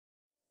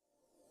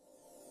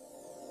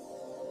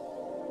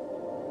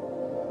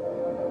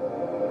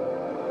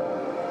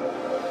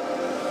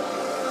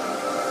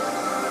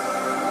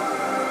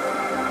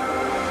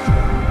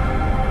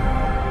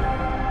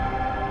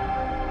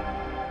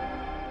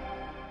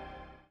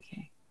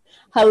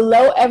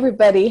Hello,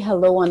 everybody.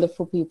 Hello,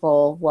 wonderful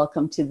people.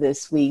 Welcome to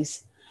this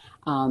week's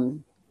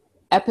um,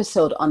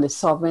 episode on the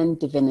Sovereign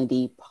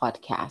Divinity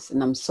podcast.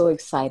 And I'm so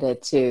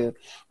excited to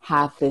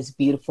have this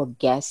beautiful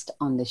guest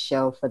on the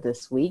show for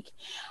this week.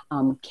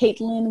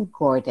 Caitlin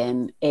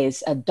Gordon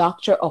is a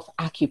doctor of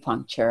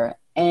acupuncture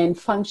and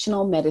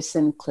functional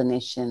medicine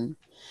clinician.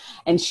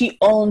 And she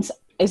owns,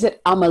 is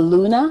it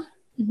Amaluna?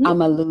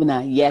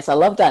 Amaluna. Yes, I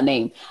love that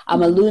name.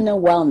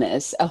 Amaluna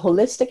Wellness, a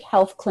holistic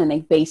health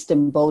clinic based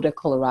in Boulder,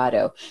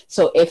 Colorado.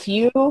 So if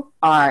you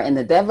are in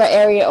the Denver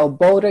area or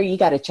Boulder, you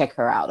got to check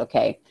her out,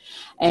 okay?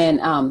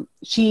 And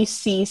she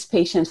sees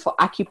patients for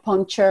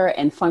acupuncture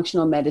and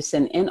functional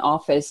medicine in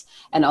office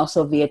and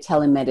also via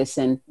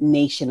telemedicine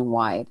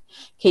nationwide.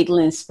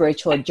 Caitlin's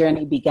spiritual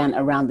journey began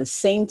around the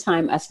same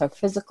time as her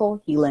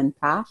physical healing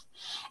path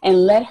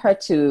and led her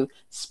to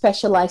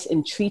specialize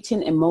in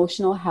treating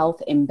emotional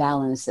health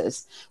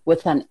imbalances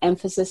with an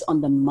emphasis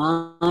on the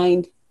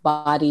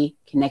mind-body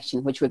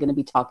connection, which we're going to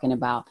be talking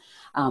about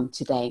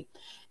today.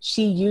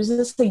 She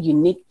uses a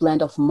unique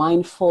blend of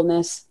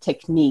mindfulness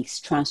techniques,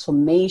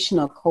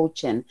 transformational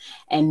coaching,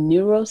 and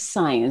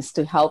neuroscience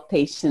to help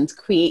patients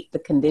create the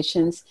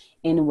conditions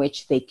in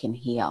which they can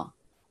heal.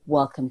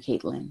 Welcome,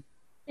 Caitlin.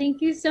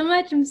 Thank you so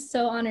much. I'm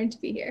so honored to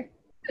be here.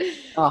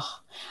 Oh,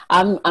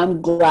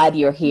 I'm glad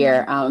you're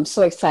here. I'm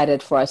so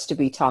excited for us to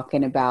be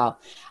talking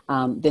about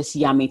this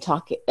yummy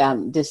topic.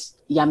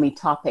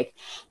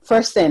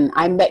 First thing,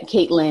 I met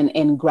Caitlin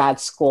in grad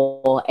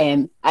school,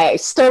 and I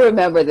still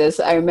remember this.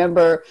 I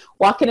remember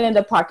walking in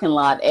the parking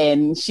lot,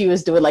 and she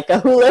was doing like a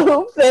hula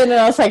hoop thing, and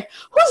I was like,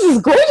 "Who's this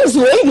gorgeous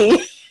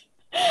lady?"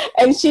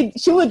 And she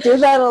would do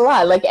that a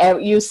lot. Like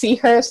you see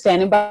her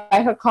standing by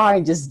her car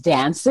and just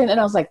dancing, and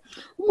I was like,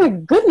 "Oh my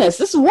goodness,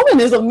 this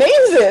woman is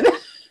amazing."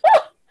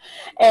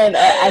 And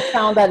I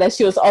found out that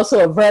she was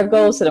also a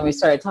Virgo. So then we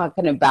started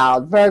talking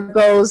about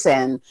Virgos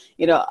and,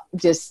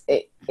 just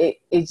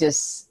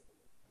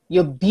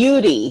your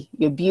beauty,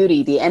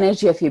 the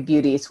energy of your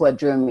beauty is what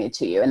drew me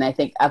to you. And I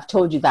think I've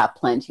told you that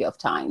plenty of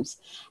times.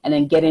 And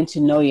then getting to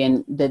know you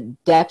in the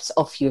depths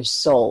of your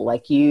soul.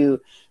 Like you're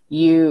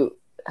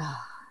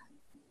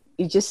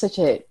just such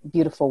a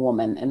beautiful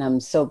woman. And I'm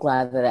so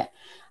glad that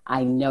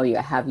I know you,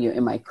 I have you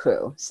in my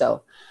crew.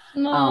 So,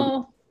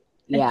 yeah.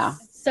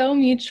 It's so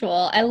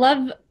mutual. I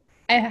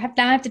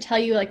have to tell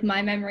you like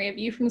my memory of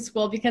you from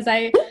school because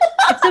it's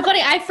so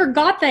funny. I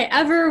forgot that I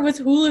ever was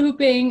hula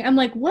hooping. I'm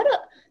like,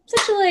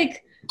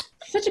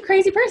 such a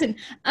crazy person.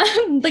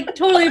 Like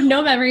totally have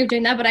no memory of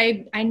doing that, but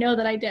I know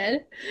that I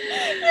did.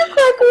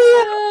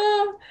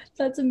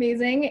 That's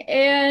amazing.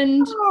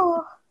 And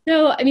so,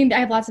 I mean, I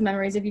have lots of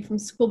memories of you from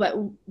school, but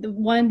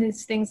one of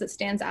these things that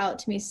stands out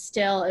to me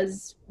still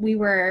is we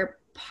were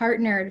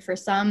partnered for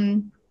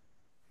some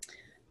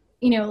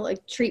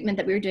like treatment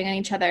that we were doing on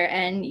each other,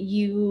 and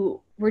you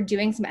were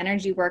doing some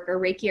energy work or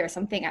Reiki or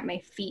something at my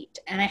feet.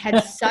 And I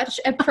had such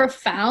a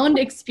profound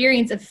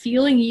experience of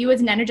feeling you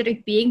as an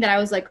energetic being that I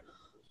was like,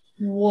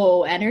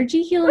 whoa,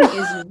 energy healing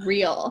is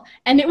real.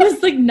 And it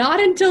was like not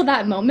until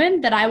that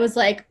moment that I was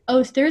like,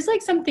 oh, there's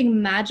like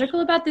something magical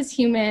about this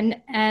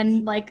human,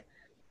 and like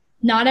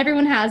not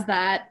everyone has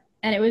that.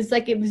 And it was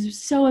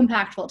so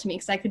impactful to me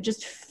because I could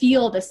just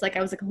feel this, like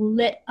I was like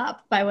lit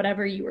up by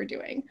whatever you were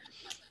doing.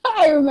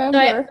 I remember.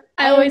 So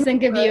I always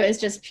think of you as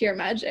just pure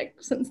magic.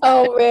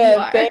 Oh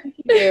man, thank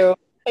you.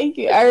 Thank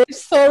you. I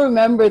so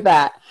remember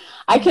that.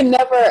 I can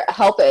never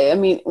help it. I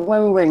mean,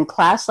 when we were in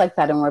class like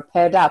that and we're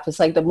paired up, it's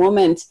like the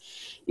moment,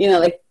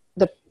 like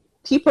the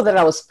people that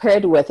I was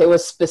paired with, it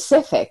was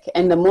specific.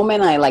 And the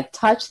moment I like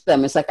touched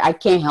them, it's like, I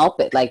can't help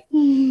it. Like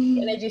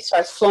energy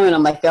starts flowing.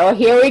 I'm like, oh,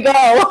 here we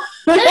go.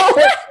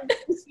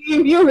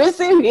 You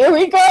receive, here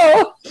we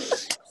go.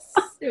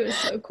 It was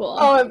so cool.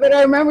 Oh, but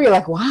I remember you're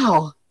like,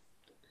 wow.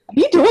 Are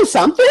you doing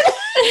something? I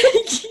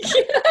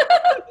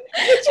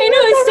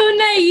know, it's so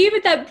naive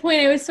at that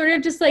point. I was sort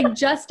of just like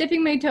just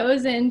dipping my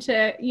toes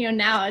into,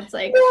 now it's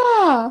like,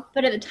 yeah.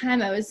 But at the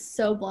time I was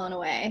so blown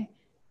away.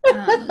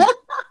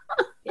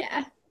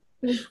 Yeah.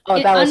 That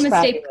was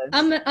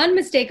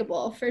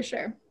unmistakable for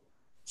sure.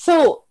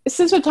 So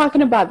since we're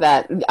talking about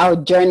that, our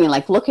journey,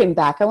 like looking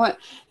back,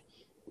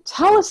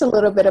 tell us a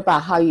little bit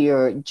about how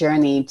your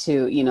journey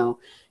to,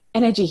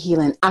 energy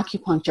healing,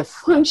 acupuncture,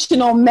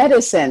 functional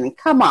medicine.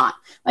 Come on.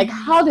 Like,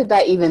 how did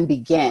that even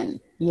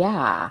begin?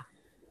 Yeah.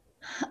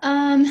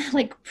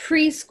 Like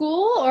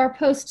preschool or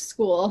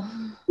post-school?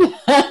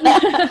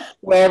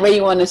 Wherever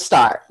you want to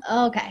start.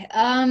 Okay.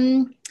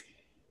 I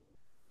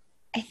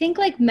think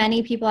like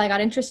many people, I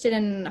got interested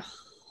in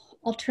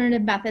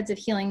alternative methods of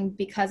healing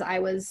because I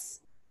was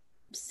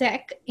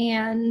sick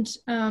and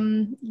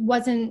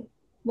Western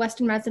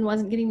medicine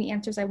wasn't getting the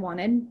answers I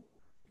wanted.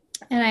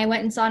 And I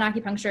went and saw an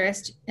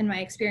acupuncturist, and my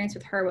experience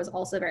with her was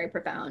also very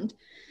profound.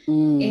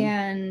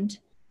 And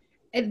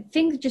I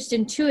think just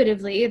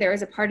intuitively, there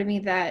was a part of me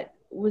that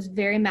was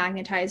very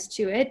magnetized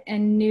to it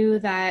and knew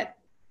that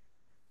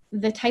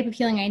the type of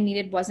healing I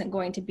needed wasn't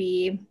going to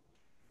be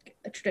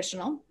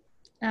traditional.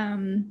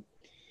 And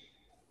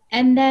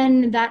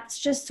then that's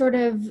just sort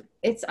of,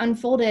 it's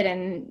unfolded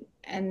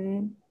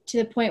and to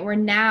the point where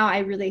now I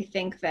really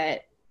think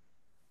that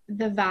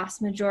the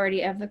vast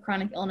majority of the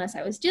chronic illness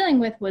I was dealing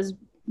with was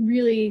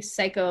really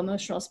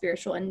psycho-emotional,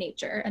 spiritual in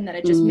nature, and that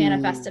it just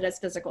manifested as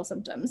physical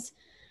symptoms.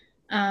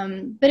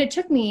 But it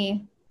took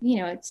me,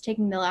 it's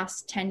taken the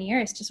last 10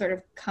 years to sort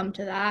of come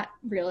to that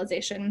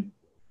realization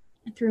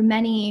through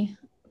many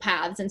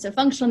paths. And so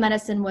functional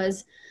medicine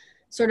was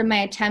sort of my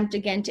attempt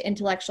again to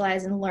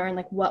intellectualize and learn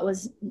like what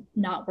was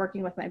not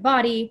working with my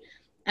body.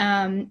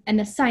 And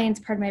the science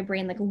part of my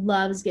brain like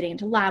loves getting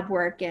into lab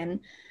work and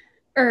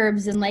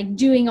herbs and like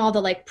doing all the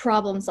like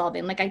problem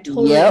solving. Like I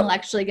totally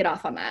intellectually get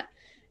off on that.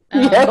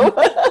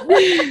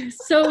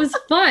 So it was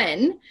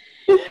fun.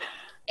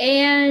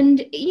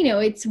 And,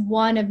 it's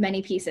one of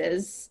many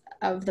pieces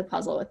of the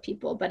puzzle with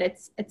people, but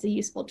it's a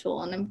useful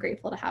tool, and I'm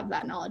grateful to have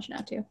that knowledge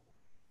now too.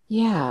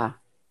 Yeah.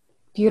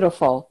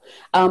 Beautiful.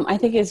 I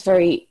think it's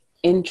very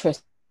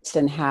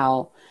interesting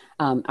how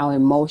our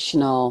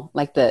emotional,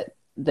 like the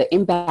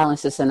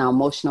imbalances in our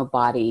emotional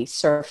body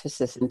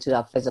surfaces into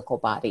our physical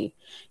body.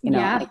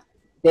 Like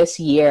this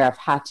year I've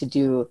had to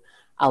do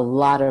a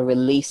lot of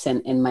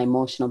releasing in my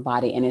emotional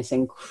body, and it's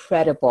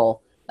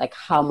incredible like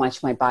how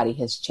much my body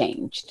has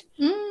changed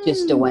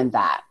just doing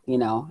that,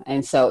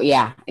 and so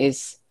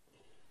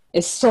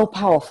it's so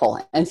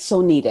powerful and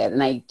so needed.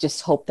 And I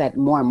just hope that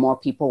more and more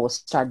people will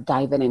start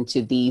diving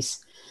into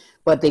these,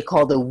 what they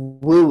call the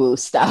woo-woo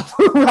stuff,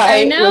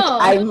 right? I know. Which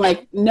I'm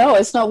like, no,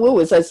 it's not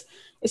woo-woo. It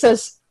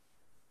says,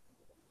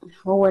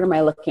 what word am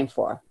I looking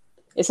for?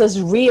 It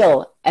says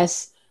real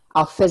as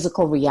our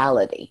physical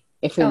reality,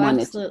 if we want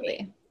it to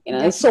be.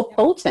 It's so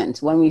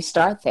potent when we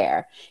start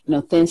there.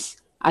 Things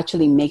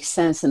actually make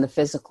sense in the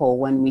physical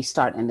when we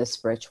start in the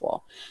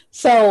spiritual.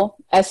 So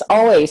as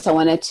always, I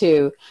want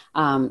to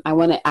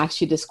ask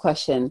you this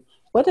question.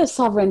 What does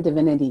sovereign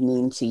divinity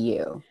mean to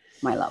you,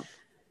 my love?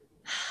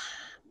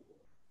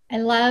 I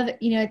love,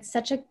 it's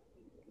such a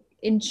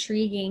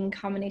intriguing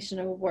combination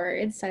of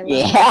words. I love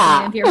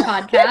listening to your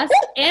podcast.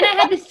 And I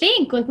had to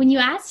think, like when you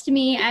asked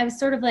me, I was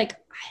sort of like,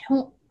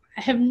 I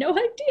have no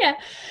idea.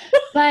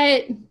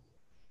 But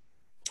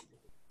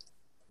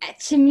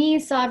to me,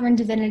 sovereign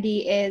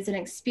divinity is an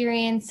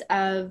experience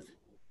of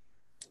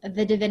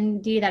the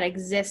divinity that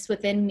exists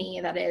within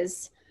me, that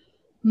is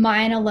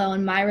mine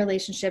alone, my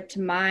relationship to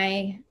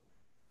my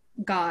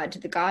God, to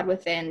the God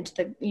within, to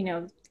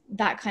the,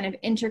 that kind of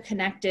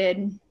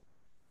interconnected,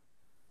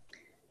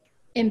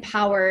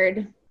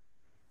 empowered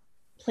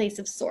place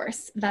of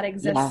source that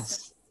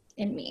exists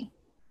in me.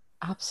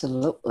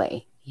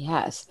 Absolutely.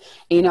 Yes.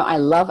 I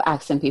love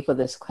asking people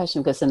this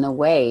question because in a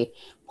way,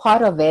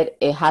 part of it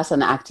has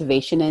an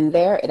activation in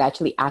there. It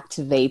actually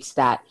activates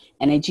that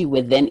energy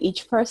within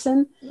each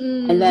person.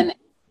 And then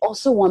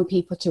also want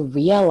people to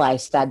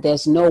realize that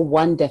there's no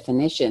one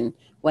definition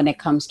when it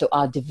comes to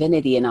our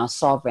divinity and our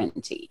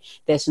sovereignty.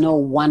 There's no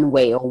one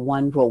way or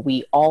one rule.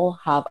 We all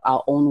have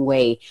our own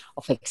way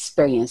of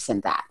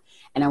experiencing that.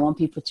 And I want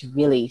people to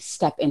really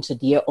step into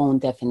their own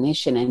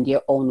definition and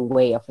their own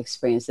way of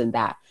experiencing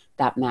that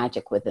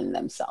magic within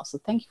themselves. So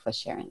thank you for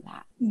sharing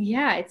that.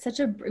 Yeah, it's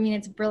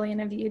it's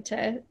brilliant of you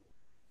to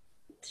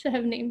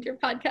have named your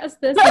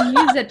podcast this and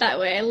use it that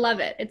way. I love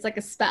it. It's like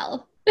a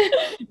spell.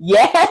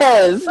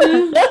 Yes,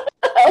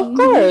 of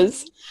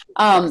course.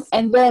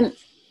 And then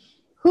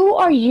who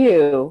are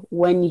you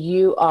when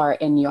you are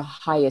in your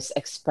highest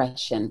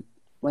expression,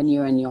 when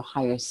you're in your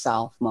higher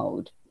self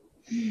mode?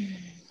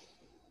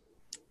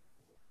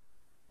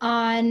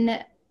 On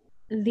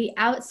the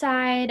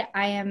outside,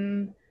 I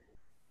am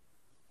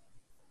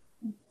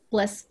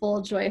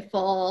blissful,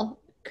 joyful,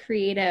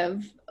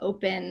 creative,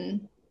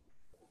 open,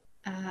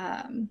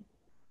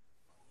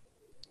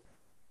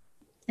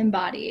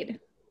 embodied.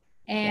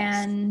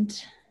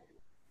 And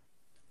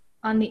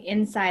on the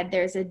inside,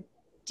 there's a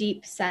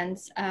deep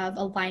sense of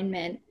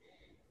alignment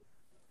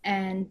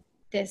and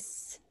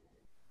this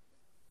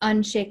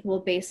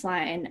unshakable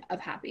baseline of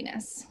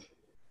happiness.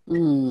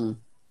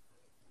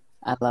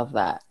 I love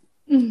that.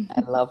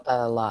 I love that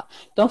a lot.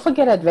 Don't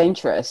forget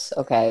adventurous,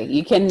 okay?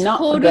 You cannot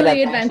forget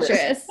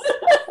adventurous.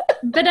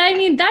 But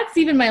that's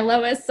even my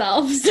lowest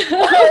self. So.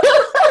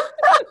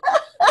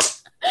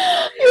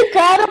 You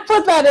gotta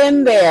put that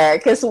in there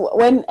because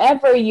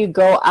whenever you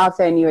go out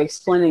there and you're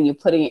exploring, you're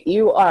putting it,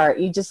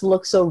 you just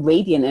look so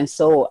radiant and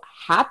so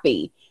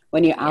happy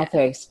when you're out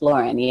there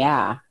exploring.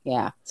 Yeah.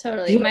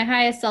 Totally. My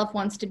highest self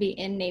wants to be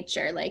in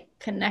nature, like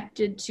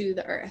connected to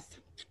the earth.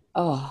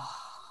 Oh,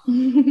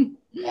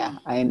 yeah,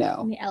 I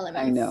know. The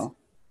elements. I know.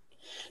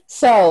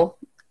 So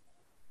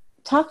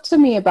talk to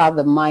me about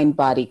the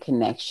mind-body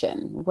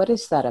connection. What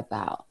is that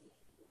about?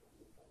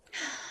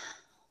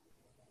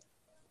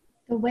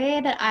 The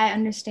way that I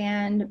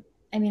understand,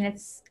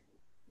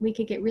 we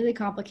could get really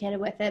complicated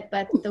with it,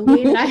 but the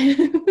way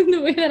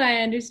that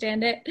I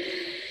understand it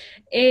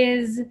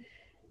is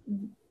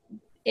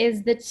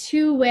the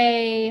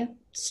two-way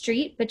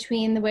street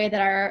between the way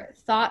that our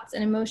thoughts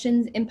and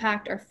emotions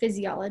impact our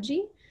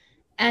physiology,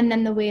 and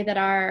then the way that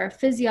our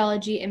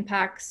physiology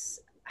impacts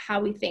how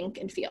we think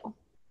and feel.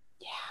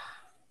 Yeah.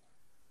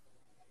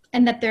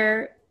 And that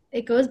they're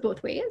it goes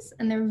both ways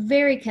and they're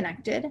very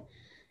connected.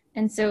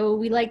 And so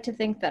we like to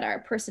think that our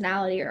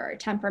personality or our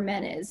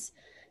temperament is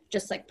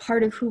just like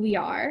part of who we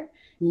are.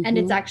 Mm-hmm. And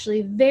it's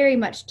actually very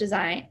much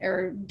designed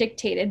or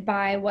dictated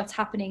by what's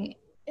happening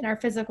in our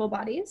physical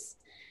bodies,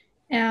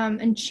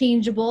 and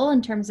changeable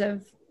in terms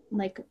of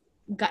like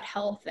gut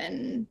health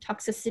and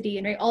toxicity,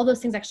 and right, all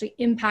those things actually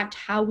impact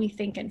how we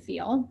think and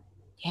feel.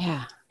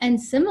 Yeah.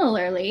 And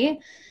similarly,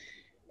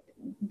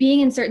 being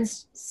in certain,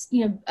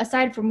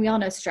 aside from, we all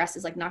know stress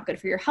is like not good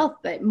for your health,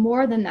 but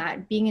more than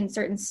that, being in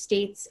certain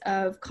states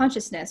of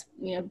consciousness,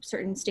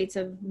 certain states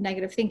of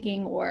negative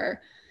thinking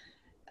or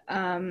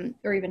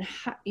even,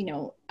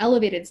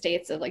 elevated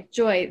states of like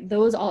joy,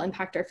 those all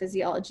impact our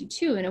physiology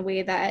too, in a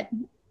way that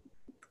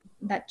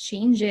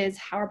changes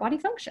how our body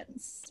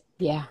functions.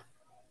 Yeah,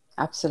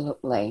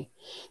 absolutely.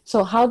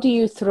 So how do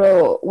you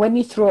when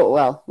you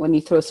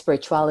throw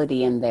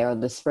spirituality in there, or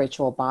the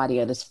spiritual body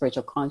or the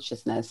spiritual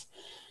consciousness,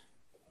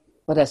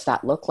 what does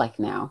that look like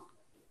now?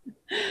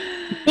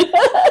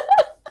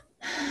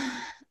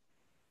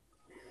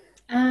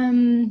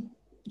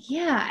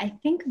 Yeah, I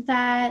think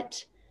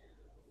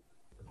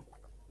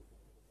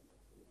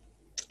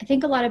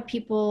a lot of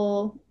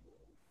people,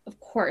 of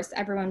course,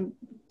 everyone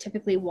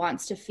typically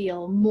wants to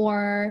feel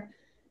more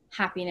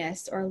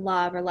happiness or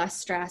love or less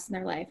stress in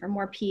their life or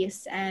more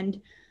peace.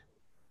 And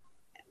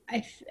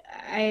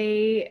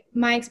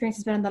my experience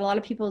has been that a lot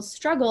of people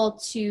struggle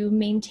to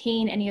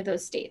maintain any of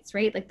those states,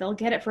 right? Like they'll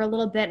get it for a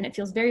little bit and it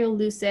feels very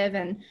elusive,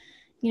 and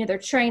they're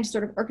trying to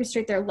sort of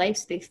orchestrate their life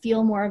so they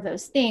feel more of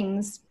those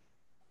things.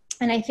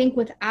 And I think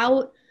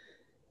without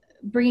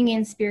bringing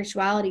in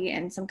spirituality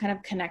and some kind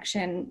of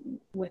connection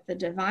with the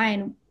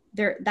divine,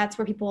 that's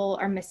where people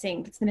are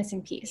missing. It's the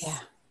missing piece. Yeah.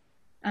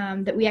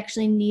 That we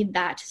actually need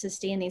that to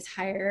sustain these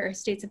higher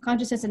states of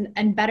consciousness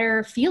and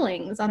better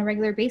feelings on a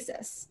regular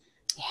basis.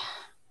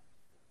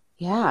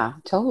 Yeah,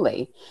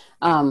 totally.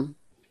 There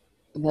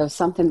was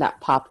something that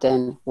popped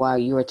in while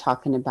you were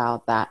talking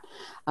about that.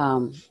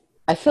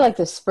 I feel like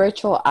the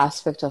spiritual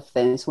aspect of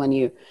things, when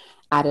you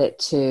add it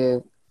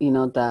to,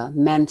 the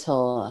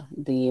mental,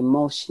 the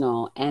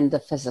emotional, and the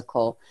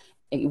physical,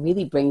 it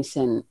really brings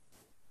in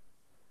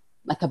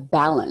like a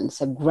balance,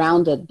 a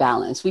grounded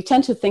balance. We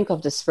tend to think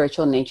of the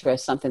spiritual nature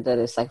as something that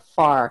is like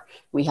far.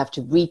 We have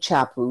to reach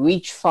up,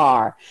 reach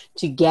far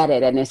to get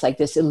it. And it's like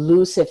this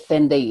elusive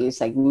thing that is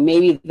like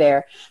maybe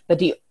there. But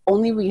the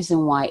only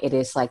reason why it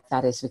is like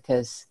that is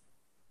because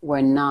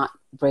we're not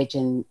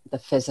bridging the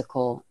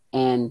physical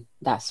and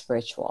that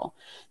spiritual.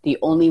 The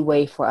only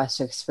way for us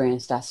to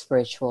experience that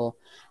spiritual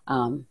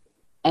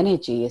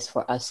energy is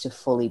for us to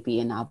fully be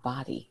in our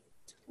body.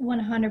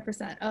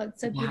 100%. Oh,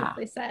 it's so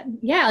beautifully said.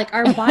 Yeah, like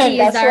our body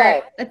is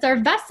it's our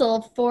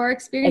vessel for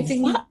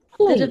experiencing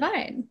the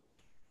divine.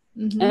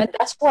 Mm-hmm. And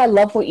that's why I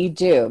love what you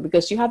do,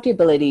 because you have the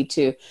ability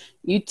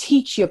you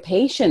teach your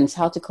patients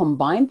how to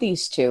combine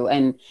these two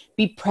and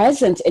be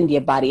present in their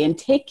body and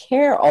take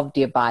care of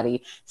their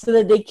body so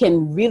that they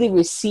can really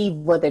receive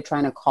what they're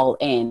trying to call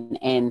in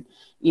and,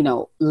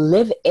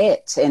 live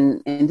it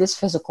in this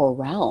physical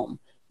realm,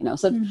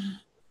 so mm-hmm.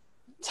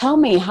 Tell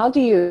me, how do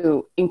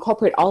you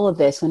incorporate all of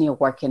this when you're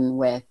working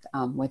with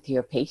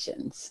your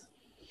patients?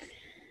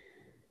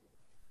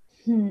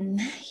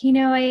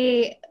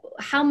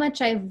 How much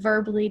I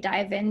verbally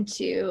dive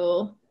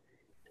into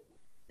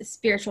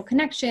spiritual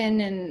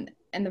connection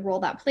and the role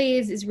that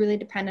plays is really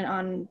dependent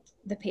on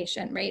the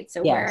patient, right?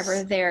 So yes.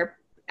 Wherever they're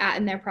at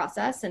in their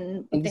process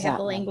and if they have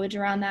the language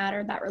around that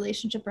or that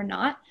relationship or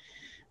not.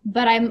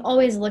 But I'm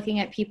always looking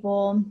at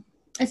people,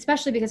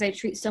 especially because I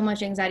treat so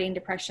much anxiety and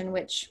depression,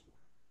 which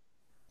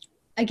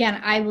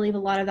again, I believe a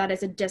lot of that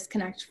is a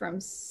disconnect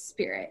from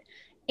spirit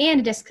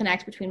and a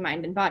disconnect between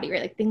mind and body,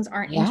 right? Like things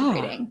aren't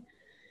integrating.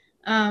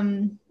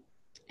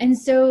 And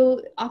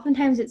so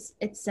oftentimes it's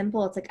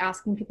simple. It's like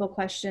asking people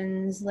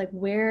questions like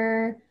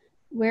where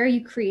are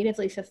you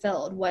creatively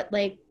fulfilled? What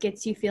like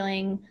gets you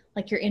feeling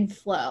like you're in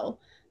flow?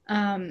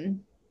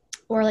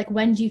 Or like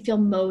when do you feel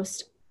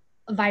most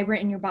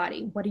vibrant in your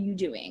body? What are you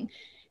doing?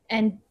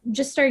 And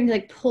just starting to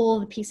like pull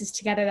the pieces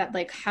together that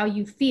like how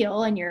you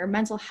feel and your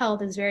mental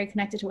health is very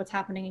connected to what's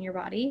happening in your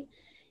body.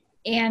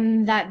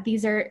 And that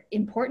these are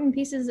important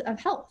pieces of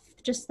health.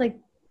 Just like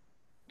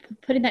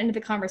putting that into the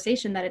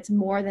conversation that it's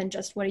more than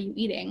just what are you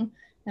eating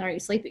and are you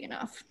sleeping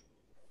enough?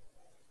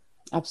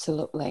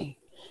 Absolutely.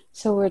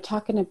 So we're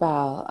talking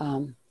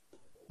about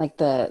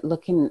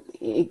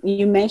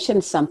you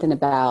mentioned something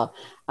about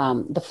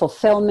the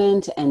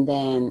fulfillment and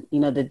then,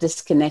 the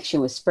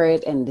disconnection with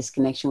spirit and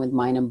disconnection with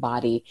mind and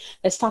body.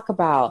 Let's talk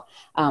about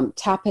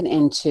tapping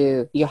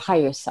into your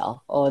higher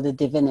self or the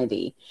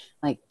divinity.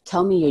 Like,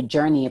 tell me your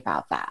journey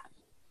about that.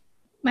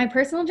 My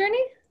personal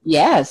journey?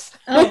 Yes.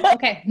 Oh,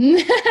 okay.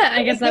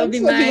 I guess that would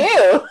be my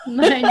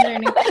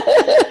journey.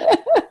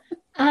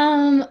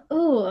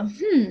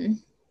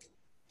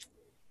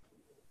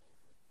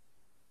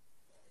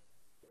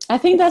 I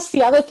think that's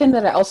the other thing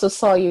that I also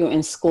saw you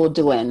in school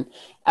doing.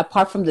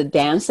 Apart from the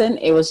dancing,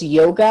 it was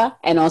yoga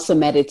and also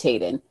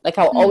meditating. Like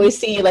I'll always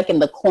see you like in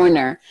the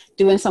corner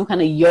doing some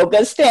kind of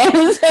yoga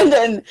stance, and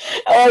then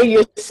or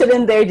you're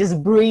sitting there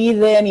just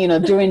breathing, you know,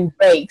 during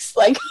breaks.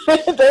 Like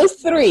those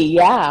three.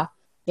 Yeah.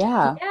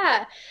 Yeah.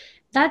 Yeah.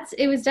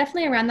 It was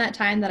definitely around that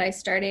time that I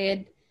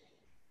started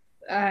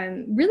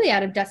really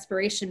out of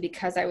desperation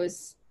because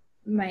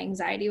my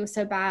anxiety was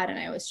so bad and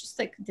I was just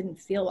like, didn't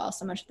feel well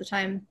so much at the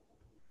time.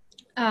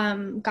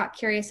 Got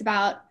curious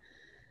about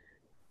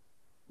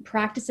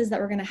practices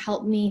that were going to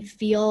help me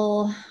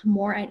feel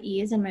more at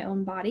ease in my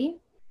own body.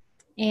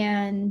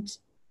 And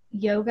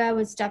yoga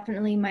was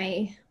definitely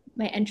my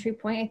entry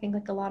point. I think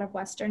like a lot of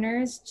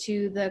Westerners,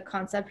 to the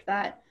concept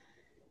that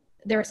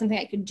there was something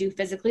I could do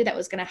physically that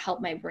was going to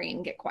help my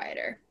brain get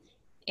quieter.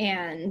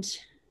 And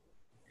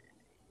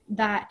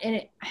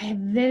I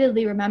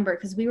vividly remember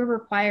because we were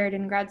required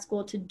in grad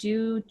school to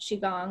do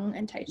Qigong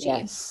and Tai Chi.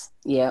 Yes.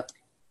 Yep.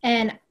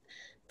 And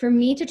for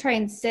me to try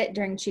and sit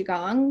during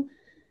Qigong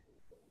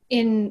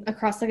in a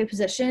cross-legged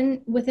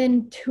position,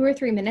 within 2 or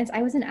 3 minutes,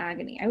 I was in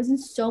agony. I was in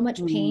so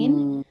much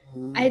pain.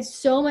 I had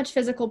so much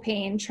physical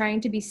pain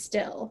trying to be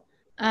still,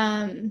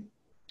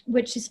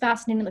 which is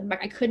fascinating. Looking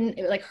back,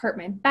 it like hurt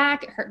my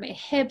back. It hurt my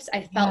hips.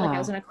 I felt like I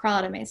was going to crawl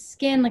out of my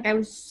skin. Like I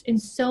was in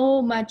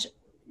so much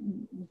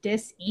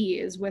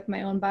dis-ease with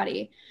my own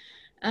body.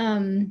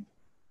 And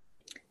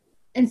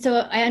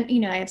so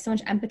I have so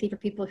much empathy for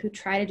people who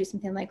try to do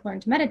something like learn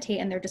to meditate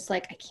and they're just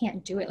like, I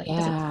can't do it. Like, it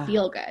doesn't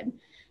feel good,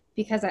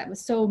 because that was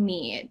so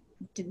me.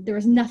 There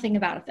was nothing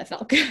about it that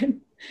felt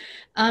good.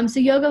 So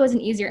yoga was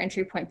an easier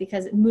entry point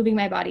because moving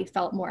my body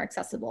felt more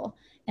accessible,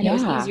 and it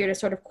was easier to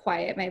sort of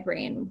quiet my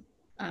brain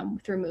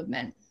through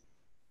movement.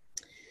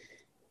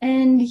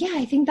 And yeah,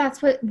 I think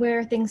that's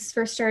where things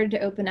first started to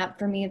open up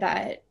for me,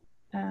 that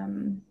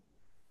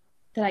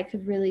I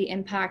could really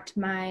impact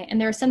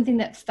and there was something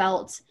that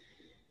felt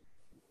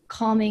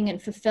calming and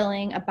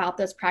fulfilling about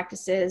those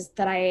practices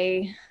that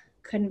I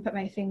couldn't put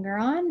my finger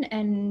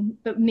on,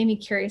 but made me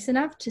curious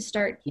enough to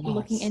start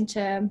looking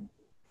into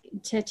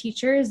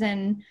teachers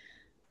and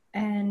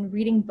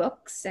reading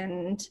books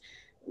and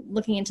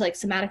looking into like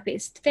somatic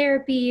based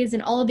therapies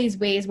and all of these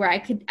ways where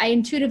I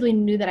intuitively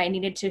knew that I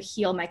needed to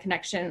heal my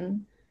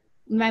connection,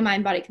 my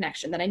mind body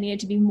connection, that I needed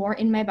to be more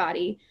in my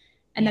body,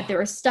 and that there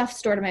was stuff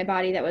stored in my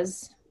body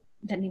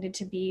that needed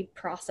to be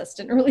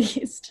processed and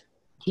released.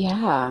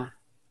 Yeah.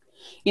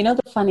 You know,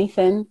 the funny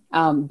thing,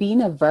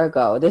 being a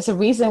Virgo, there's a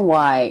reason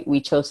why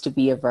we chose to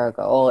be a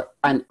Virgo or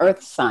an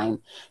earth sign,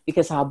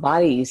 because our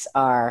bodies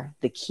are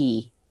the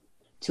key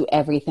to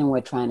everything we're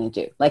trying to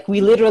do. Like,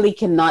 we literally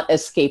cannot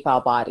escape our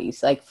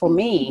bodies. Like, for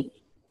me,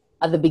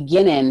 at the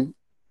beginning,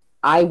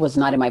 I was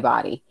not in my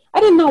body. I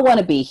did not want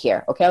to be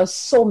here. Okay. I was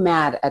so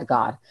mad at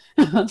God.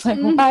 I was like,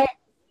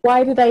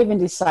 why did I even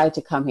decide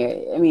to come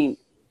here? I mean,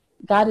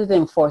 God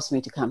didn't force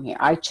me to come here.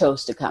 I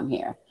chose to come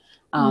here.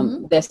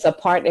 There's a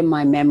part in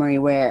my memory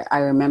where I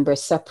remember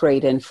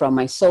separating from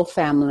my soul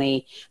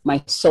family,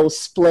 my soul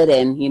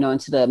splitting,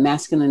 into the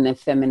masculine and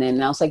feminine.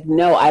 And I was like,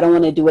 no, I don't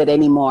want to do it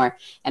anymore.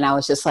 And I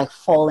was just like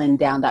falling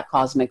down that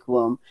cosmic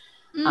womb.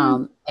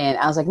 And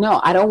I was like, no,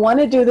 I don't want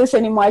to do this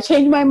anymore. I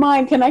changed my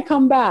mind. Can I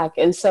come back?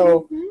 And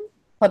so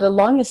for the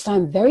longest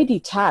time, very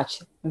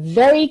detached,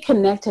 very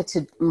connected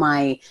to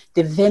my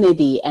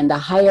divinity and the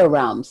higher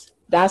realms.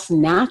 That's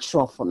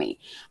natural for me.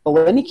 But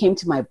when it came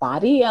to my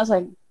body, I was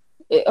like,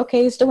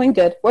 okay, it's doing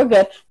good. We're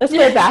good. Let's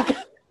go back. So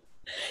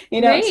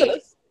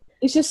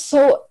it's just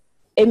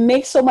it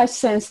makes so much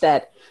sense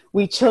that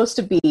we chose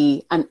to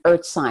be an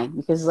earth sign,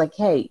 because it's like,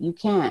 hey, you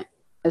can't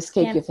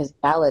escape your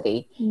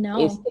physicality.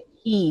 No. It's the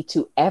key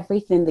to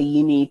everything that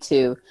you need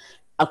to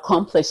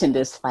accomplish in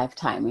this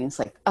lifetime. And it's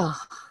like,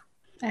 oh,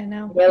 I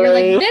know.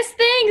 Really? You're like, this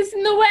thing is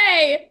in the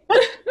way.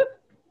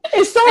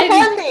 It's so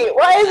handy.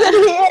 Why is it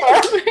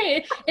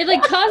here? It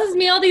like causes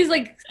me all these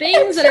like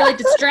things that are like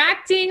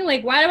distracting.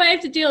 Like, why do I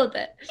have to deal with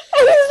it?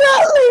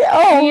 Exactly.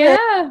 Oh, yeah.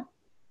 Man.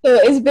 So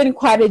it's been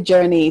quite a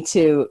journey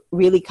to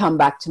really come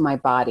back to my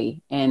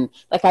body. And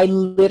like, I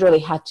literally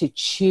had to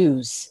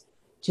choose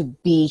to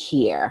be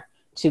here,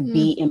 to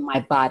be in my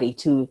body,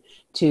 to,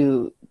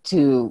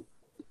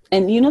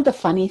 and the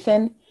funny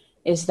thing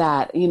is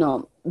that,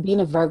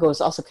 being a Virgo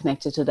is also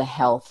connected to the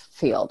health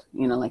field,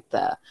 like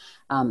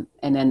and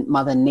then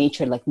Mother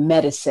Nature, like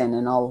medicine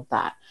and all of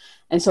that.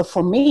 And so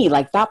for me,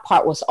 like, that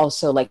part was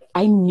also like,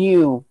 I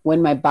knew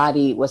when my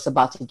body was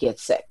about to get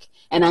sick.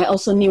 And I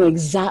also knew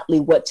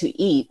exactly what to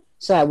eat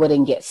so I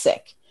wouldn't get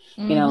sick.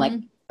 Like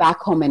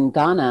back home in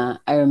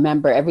Ghana, I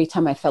remember every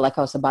time I felt like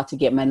I was about to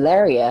get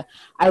malaria,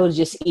 I would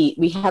just eat.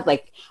 We had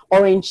like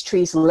orange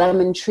trees,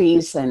 lemon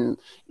trees, and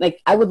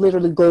like I would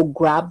literally go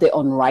grab the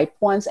unripe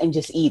ones and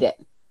just eat it.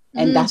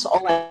 And that's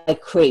all I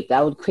craved.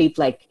 I would crave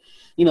like,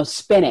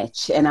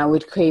 spinach, and I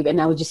would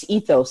just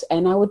eat those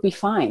and I would be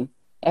fine.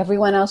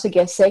 Everyone else would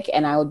get sick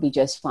and I would be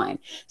just fine.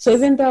 So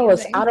even though I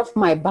was out of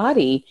my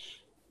body,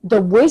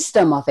 the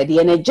wisdom of it,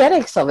 the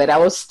energetics of it, I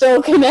was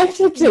still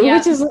connected to,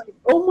 which is like,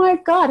 oh my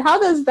God, how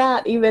does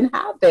that even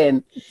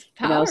happen? It's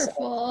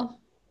powerful.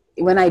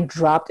 when I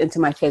dropped into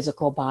my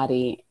physical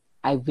body,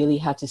 I really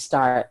had to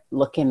start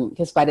looking,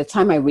 because by the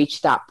time I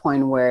reached that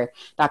point where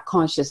that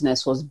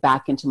consciousness was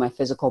back into my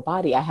physical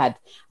body, I had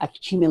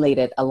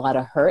accumulated a lot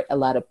of hurt, a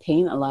lot of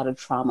pain, a lot of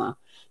trauma,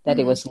 that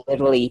it was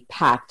literally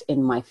packed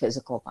in my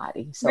physical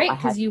body. So right,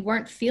 because you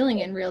weren't feeling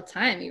it in real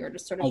time. You were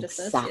just sort of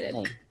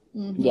dissociated.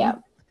 Yeah.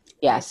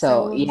 Yeah.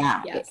 So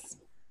yeah, yes.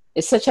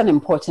 It's such an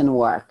important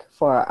work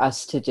for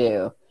us to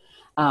do.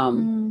 I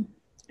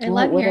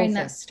love hearing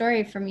that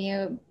story from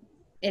you.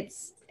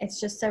 It's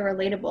just so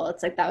relatable.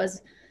 It's like, that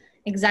was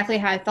exactly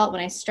how I felt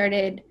when I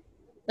started.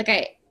 Like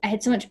I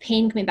had so much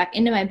pain coming back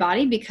into my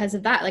body because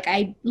of that. Like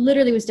I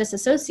literally was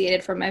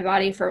disassociated from my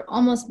body for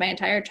almost my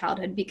entire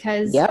childhood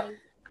because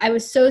I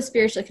was so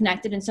spiritually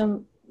connected and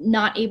so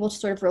not able to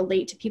sort of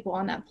relate to people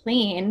on that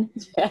plane.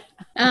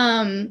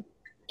 And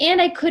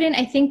I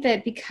think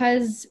that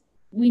because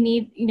we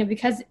need,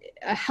 because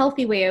a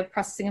healthy way of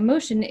processing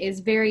emotion is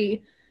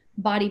very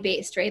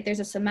body-based, right? There's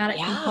a somatic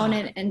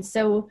component. And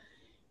so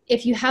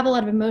if you have a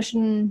lot of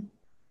emotion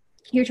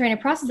you're trying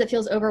to process, it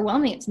feels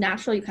overwhelming. It's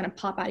natural. You kind of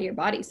pop out of your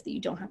body so that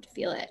you don't have to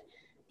feel it.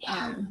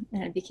 And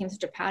it became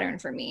such a pattern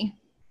for me.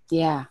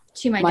 Yeah.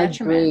 To my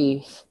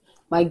detriment.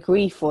 My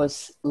grief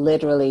was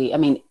literally,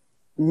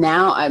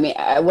 now,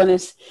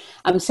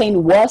 I'm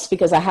saying was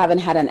because I haven't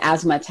had an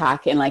asthma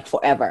attack in like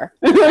forever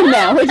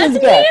now, which is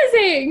good.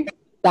 Amazing.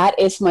 That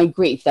is my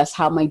grief. That's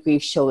how my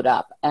grief showed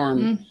up.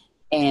 And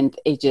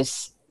it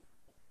just,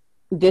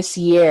 this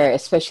year,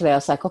 especially, I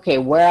was like, okay,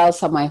 where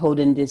else am I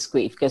holding this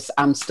grief? Because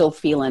I'm still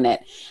feeling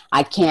it.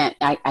 I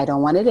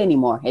don't want it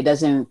anymore. It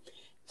doesn't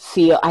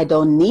feel, I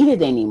don't need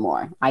it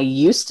anymore. I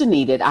used to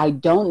need it. I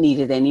don't need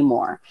it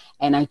anymore.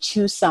 And I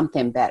choose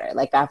something better.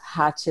 Like I've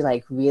had to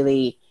like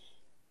really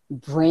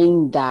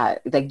bring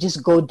that, like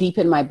just go deep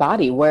in my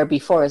body, where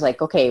before it's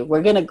like, okay,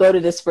 we're going to go to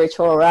the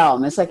spiritual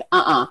realm. It's like,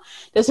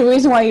 there's a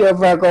reason why you're a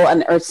Virgo,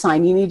 an earth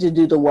sign. You need to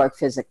do the work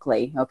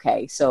physically.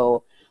 Okay.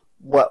 So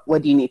what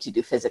do you need to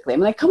do physically?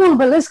 I'm like, come on,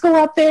 but let's go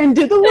out there and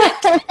do the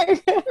work.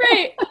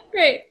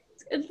 Right.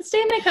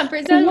 Stay in my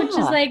comfort zone, which is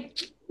like.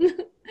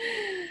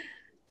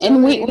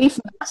 And we've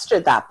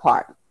mastered that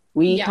part.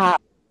 We have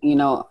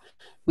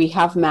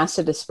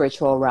mastered the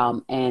spiritual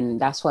realm,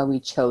 and that's why we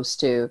chose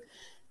to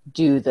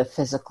do the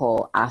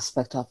physical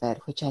aspect of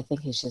it, which I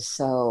think is just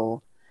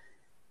so,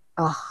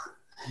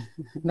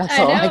 that's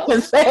all I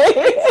can say.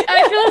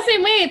 I feel the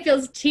same way. It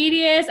feels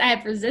tedious. I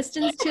have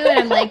resistance to it.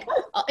 I'm like,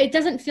 it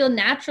doesn't feel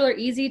natural or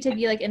easy to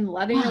be like in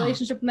loving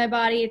relationship with my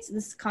body. It's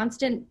this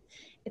constant,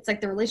 it's like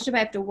the relationship I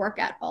have to work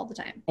at all the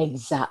time.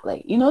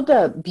 Exactly.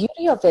 The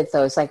beauty of it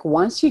though, is like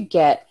once you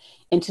get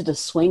into the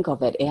swing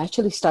of it, it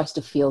actually starts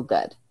to feel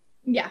good.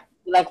 Yeah.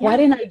 Like, why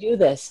didn't I do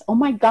this? Oh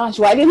my gosh,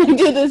 why didn't I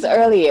do this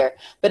earlier?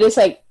 But it's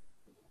like,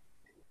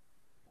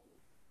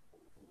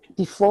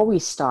 before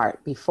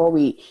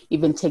we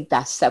even take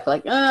that step,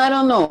 like, I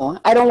don't know.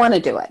 I don't want to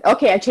do it.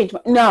 Okay, I changed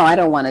no, I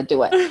don't want to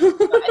do it.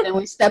 And then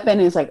we step in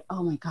and it's like,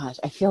 oh my gosh,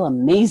 I feel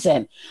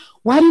amazing.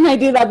 Why didn't I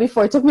do that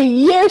before? It took me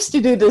years to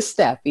do this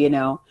step,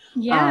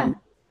 Yeah.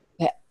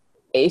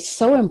 It's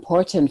so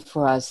important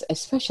for us,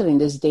 especially in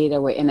this day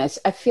that we're in.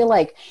 I feel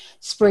like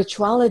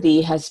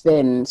spirituality has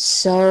been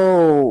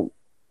so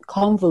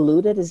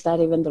convoluted. Is that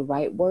even the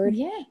right word?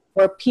 Yeah.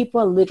 Where people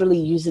are literally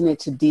using it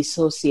to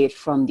dissociate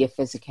from their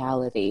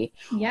physicality.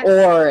 Yes.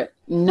 Or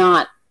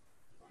not.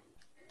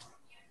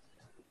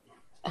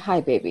 Hi,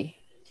 baby.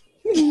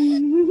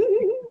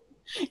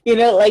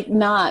 Like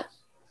not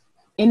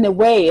in a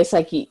way, it's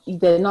like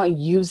they're not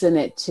using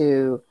it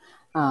to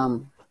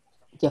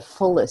their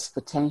fullest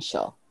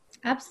potential.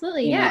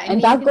 Absolutely. Yeah. And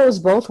that goes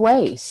both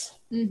ways.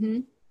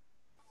 Mm-hmm.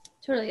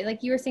 Totally.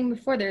 Like you were saying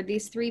before, there are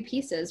these three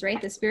pieces,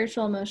 right? The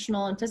spiritual,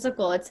 emotional, and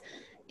physical.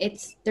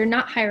 They're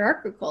not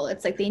hierarchical.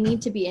 It's like they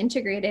need to be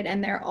integrated,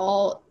 and they're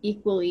all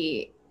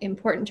equally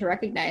important to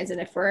recognize. And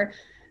if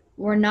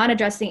we're not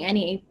addressing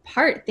any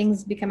part,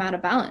 things become out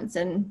of balance.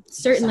 And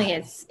certainly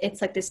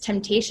it's like this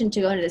temptation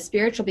to go into the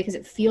spiritual because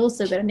it feels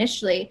so good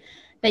initially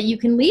that you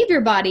can leave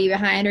your body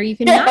behind, or you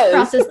can not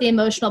process the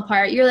emotional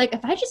part. You're like,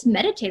 if I just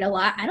meditate a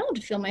lot, I don't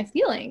have to feel my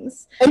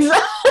feelings.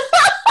 Exactly.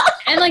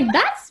 And like,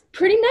 that's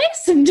pretty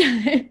nice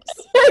sometimes.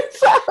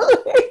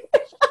 Exactly.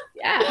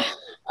 Yeah.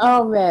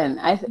 Oh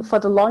man. For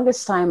the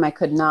longest time, I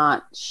could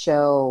not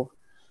show,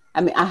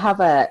 I have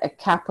a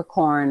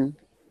Capricorn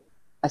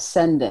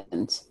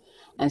ascendant.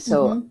 And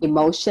so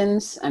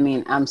emotions,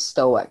 I'm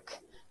stoic.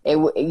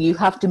 You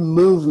have to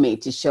move me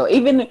to show.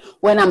 Even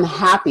when I'm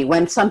happy,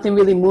 when something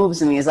really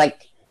moves me, it's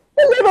like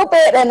a little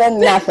bit and then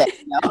nothing.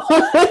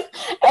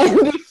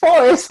 And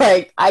before, it's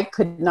like I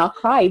could not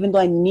cry, even though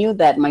I knew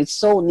that my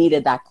soul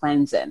needed that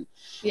cleansing.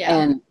 Yeah.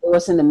 And it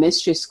was in the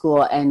mystery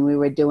school, and we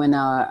were doing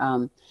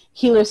our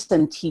Healers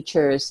and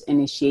Teachers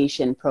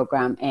initiation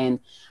program. And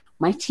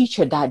my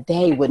teacher that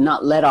day would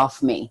not let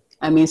off me.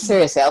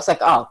 Seriously, I was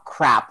like, oh,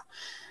 crap.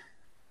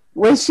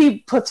 When she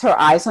puts her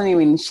eyes on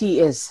me,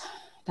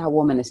 that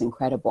woman is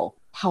incredible,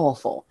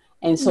 powerful.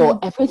 And so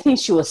everything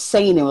she was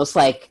saying, it was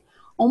like,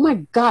 oh my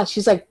God,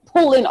 she's like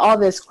pulling all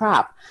this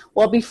crap.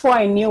 Well, before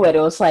I knew it,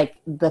 it was like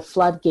the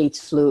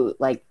floodgates flew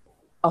like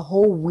a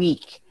whole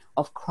week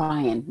of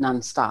crying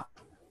nonstop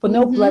for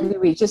no bloody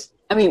reason. Just,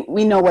 I mean,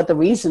 we know what the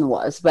reason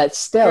was, but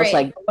still, it's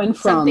like going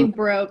from something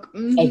broke.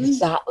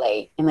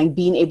 Exactly, and like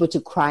being able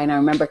to cry. And I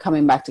remember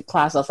coming back to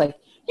class, I was like,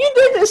 "You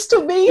did this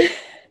to me."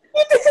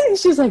 You did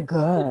this. She's like,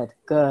 "Good,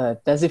 good.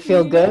 Does it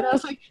feel good?" I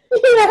was like,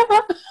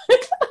 "Yeah."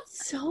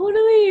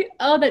 Totally.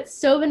 Oh, that's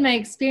so been my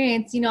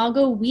experience. You know, I'll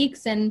go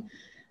weeks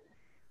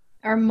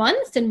or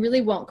months and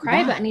really won't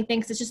cry about anything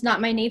because it's just not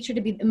my nature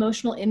to be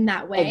emotional in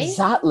that way.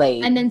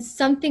 Exactly. And then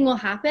something will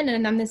happen,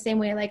 and I'm the same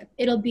way. Like,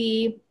 it'll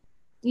be,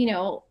 you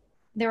know,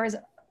 there was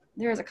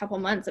a couple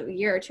months, a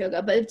year or two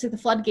ago, but it's like the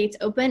floodgates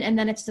open, and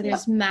then it's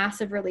there's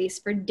massive release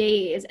for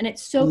days, and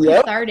it's so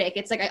cathartic.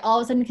 It's like I all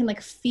of a sudden can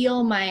like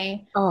feel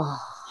my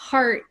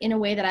heart in a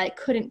way that I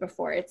couldn't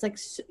before. It's like,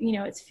 you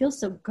know, it feels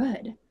so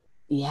good.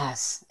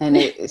 Yes, and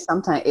it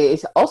sometimes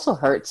it also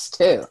hurts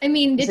too. I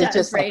mean, it does,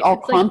 just right? like all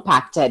it's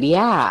compacted,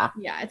 yeah,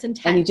 it's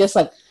intense. And you just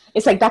like,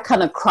 it's like that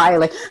kind of cry,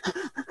 like,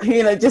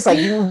 you know, just like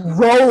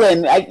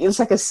rolling. Like, it's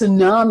like a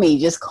tsunami,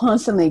 just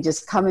constantly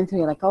just coming through.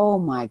 You're like, oh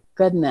my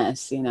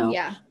goodness, you know.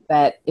 Yeah.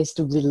 But it's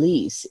the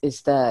release,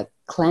 it's the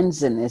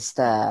cleansing, it's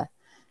the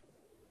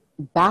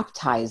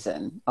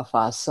baptizing of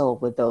our soul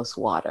with those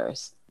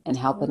waters and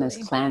helping us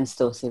cleanse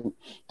those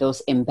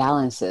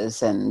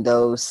imbalances and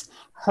those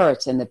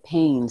hurts and the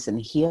pains and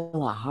heal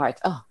our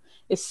hearts. Oh,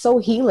 it's so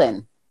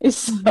healing. It's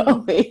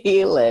so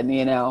healing,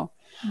 you know.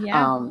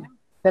 Yeah.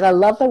 But I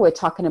love that we're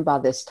talking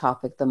about this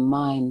topic, the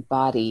mind,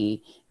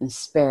 body, and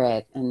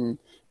spirit, and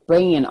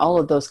bringing all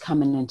of those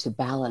coming into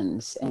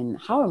balance and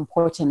how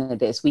important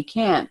it is. We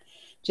can't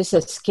just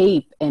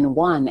escape in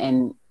one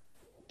and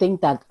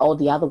think that all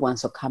the other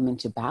ones will come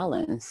into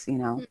balance, you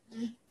know.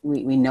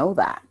 We know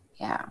that.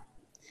 Yeah.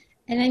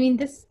 And I mean,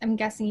 I'm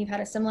guessing you've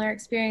had a similar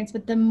experience,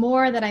 but the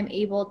more that I'm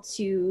able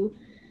to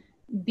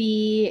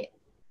be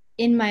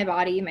in my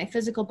body, my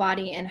physical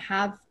body, and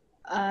have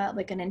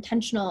like an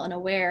intentional and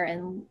aware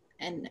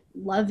and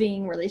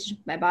loving relationship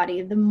with my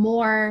body, the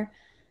more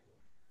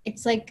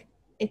it's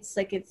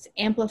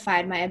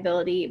amplified my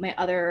ability, my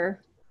other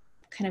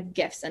kind of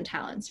gifts and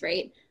talents,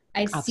 right?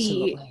 I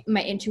see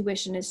my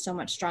intuition is so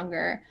much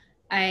stronger.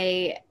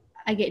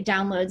 I get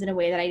downloads in a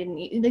way that I didn't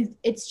need.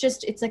 It's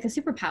like a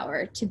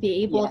superpower to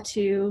be able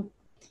to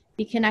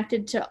be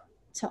connected to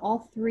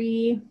all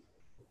three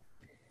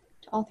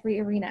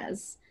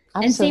arenas.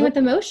 Absolutely. And same with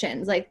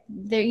emotions. Like,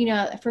 there, you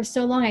know, for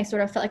so long I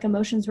sort of felt like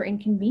emotions were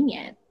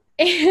inconvenient.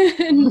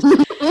 And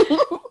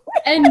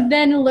and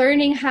then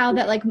learning how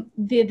that, like,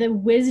 the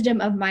wisdom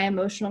of my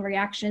emotional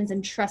reactions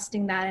and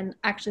trusting that and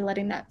actually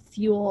letting that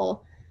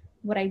fuel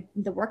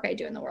the work I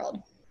do in the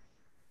world.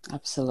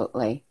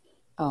 Absolutely.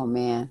 Oh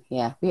man,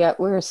 yeah,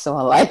 we're so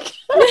alike.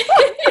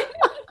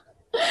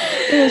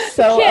 We're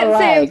so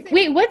alike.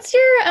 Wait, what's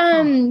your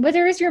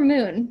where is your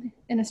moon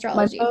in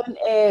astrology? My moon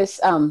is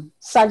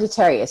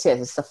Sagittarius. Yes,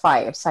 it's the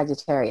fire,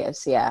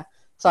 Sagittarius. Yeah.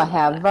 So I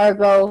have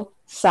Virgo,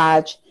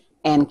 Sag,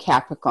 and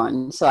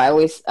Capricorn. So I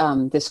always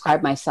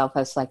describe myself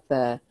as like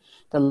the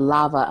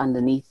lava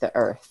underneath the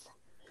earth.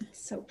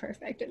 So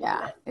perfect.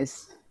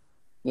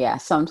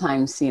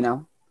 Sometimes, you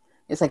know,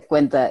 it's like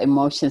when the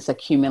emotions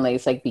accumulate,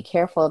 it's like, be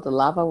careful, the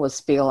lava will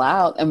spill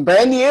out and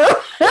burn you.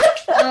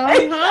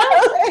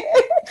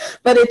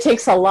 But it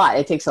takes a lot.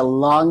 It takes a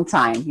long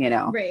time, you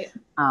know. Right.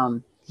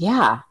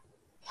 Yeah.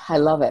 I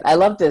love it. I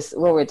love this,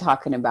 what we're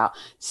talking about.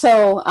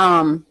 So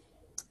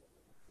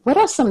what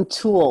are some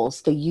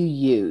tools that you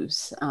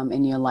use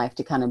in your life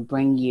to kind of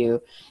bring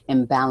you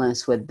in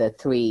balance with the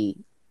three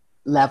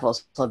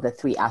levels or the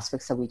three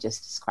aspects that we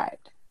just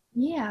described?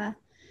 Yeah.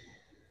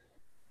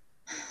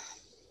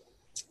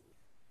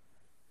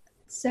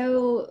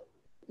 So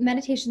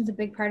meditation is a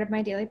big part of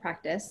my daily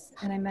practice,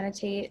 and I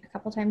meditate a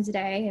couple times a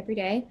day, every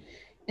day.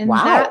 And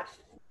that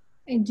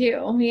I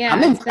do. Yeah.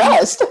 I'm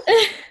impressed.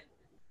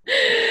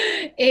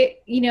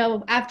 You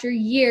know, after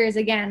years,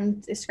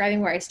 again,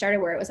 describing where I started,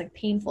 where it was like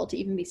painful to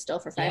even be still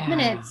for 5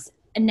 minutes.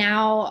 And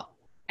now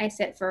I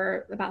sit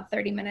for about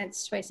 30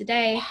 minutes twice a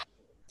day.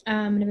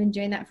 And I've been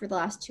doing that for the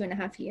last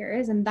 2.5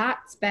 years. And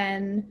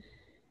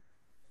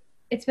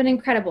it's been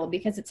incredible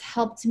because it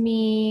helps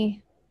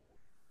me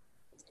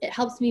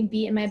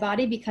be in my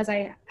body because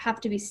I have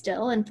to be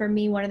still. And for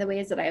me, one of the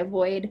ways that I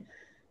avoid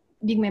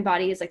being my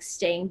body is like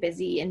staying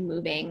busy and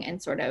moving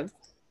and sort of,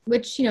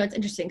 which, you know, it's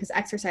interesting because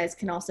exercise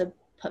can also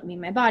put me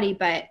in my body,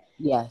 but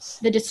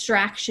the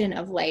distraction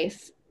of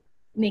life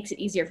makes it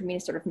easier for me to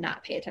sort of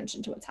not pay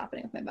attention to what's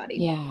happening with my body.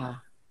 Yeah.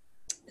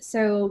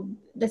 So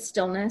the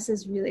stillness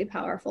is really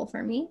powerful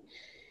for me.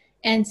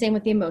 And same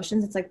with the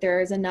emotions. It's like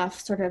there is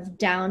enough sort of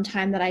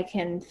downtime that I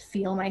can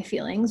feel my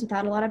feelings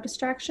without a lot of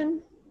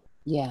distraction.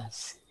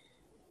 Yes.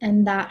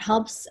 And that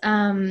helps.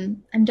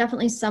 I'm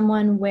definitely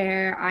someone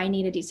where I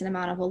need a decent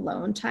amount of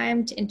alone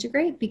time to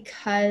integrate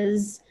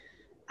because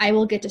I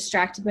will get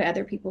distracted by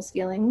other people's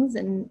feelings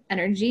and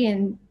energy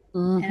and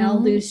I'll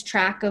lose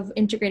track of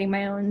integrating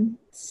my own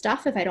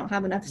stuff if I don't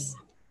have enough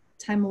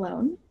time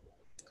alone.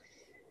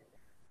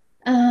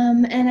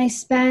 And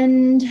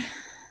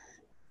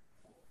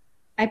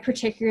I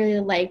particularly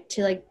like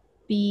to like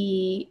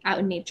be out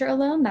in nature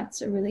alone.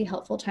 That's a really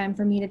helpful time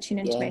for me to tune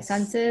into my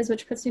senses,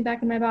 which puts me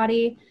back in my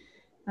body.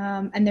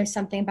 And there's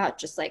something about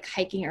just like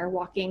hiking or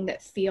walking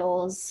that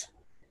feels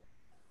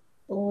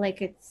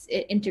like it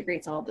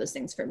integrates all of those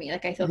things for me.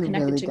 Like I feel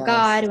connected really to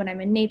God when I'm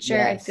in nature.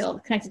 I feel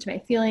connected to my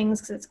feelings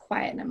because it's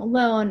quiet and I'm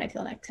alone. I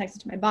feel connected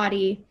to my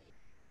body.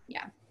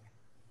 Yeah.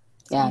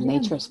 Yeah,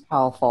 nature is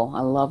powerful.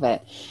 I love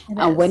it.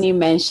 When you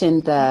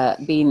mentioned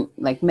being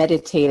like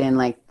meditating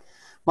like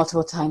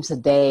multiple times a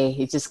day,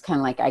 it just kind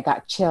of like I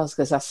got chills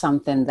because that's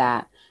something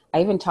that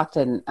I even talked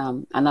in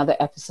another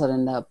episode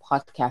in the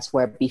podcast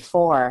where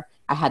before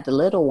I had the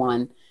little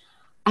one,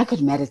 I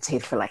could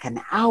meditate for like an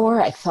hour.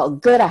 I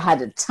felt good. I had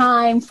the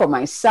time for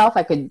myself.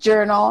 I could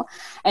journal.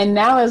 And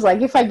now it's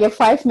like, if I get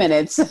 5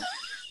 minutes.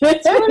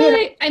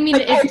 Totally. I mean,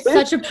 it's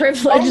such a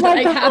privilege that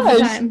I have the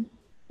time.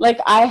 Like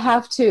I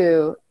had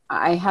to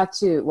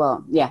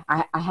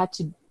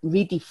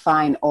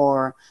redefine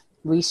or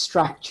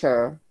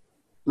restructure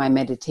my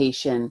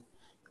meditation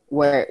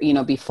where,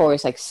 before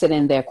it's like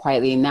sitting there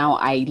quietly. Now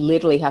I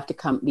literally have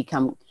to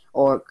become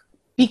or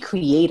be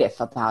creative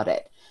about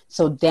it.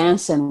 So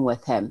dancing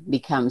with him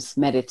becomes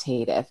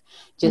meditative.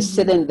 Just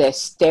sitting there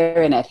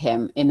staring at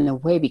him in a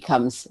way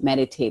becomes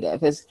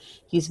meditative.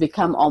 He's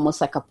become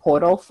almost like a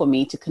portal for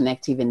me to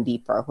connect even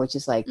deeper, which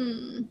is like,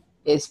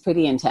 it's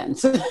pretty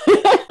intense.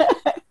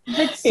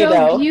 It's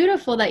so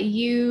beautiful that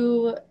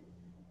you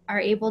are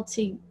able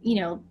to,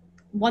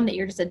 one, that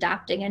you're just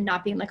adapting and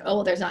not being like, oh,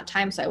 well, there's not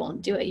time, so I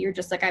won't do it. You're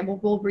just like, I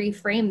will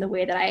reframe the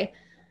way that I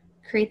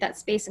create that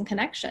space and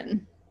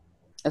connection.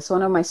 It's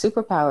one of my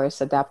superpowers,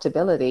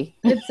 adaptability.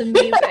 It's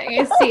amazing.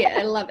 I see it.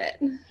 I love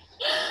it.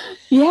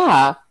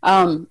 Yeah.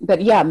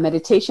 But yeah,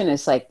 meditation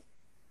is like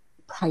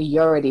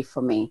priority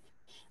for me.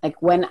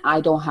 Like when I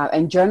don't have,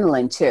 and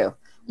journaling too,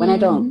 when I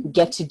don't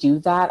get to do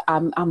that,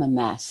 I'm a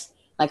mess.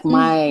 Like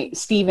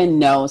Steven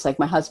knows, like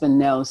my husband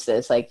knows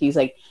this. Like, he's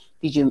like,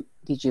 did you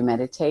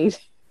meditate?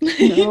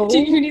 No. Do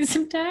you need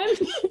some time?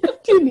 Do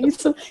you need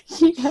some?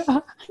 Yeah.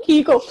 Can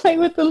you go play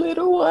with the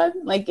little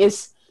one? Like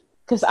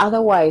because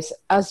otherwise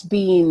us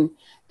being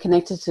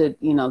connected to,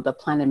 the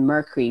planet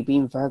Mercury,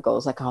 being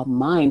Virgos, like our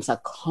minds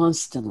are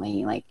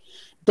constantly like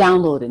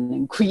downloading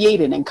and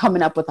creating and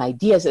coming up with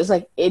ideas. It's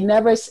like, it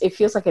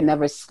feels like it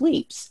never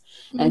sleeps.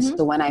 And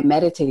so when I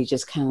meditate, it's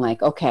just kind of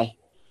like, okay,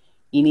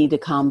 you need to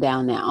calm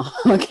down now.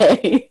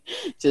 Okay.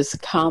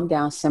 Just calm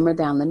down, simmer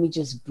down. Let me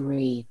just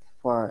breathe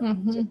for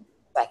just a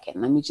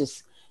second. Let me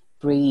just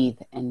breathe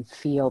and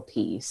feel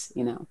peace,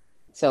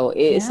 So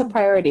it's a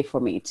priority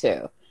for me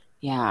too.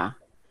 Yeah.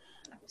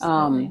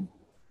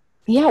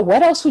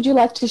 What else would you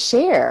like to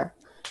share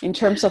in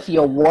terms of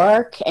your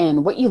work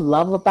and what you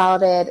love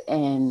about it?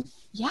 And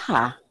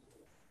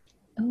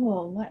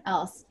what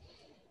else?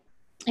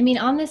 I mean,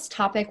 on this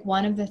topic,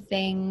 one of the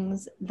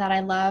things that I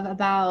love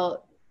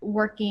about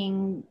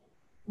working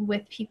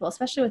with people,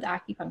 especially with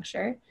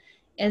acupuncture,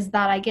 is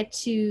that I get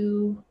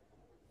to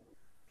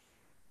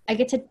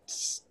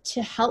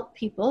help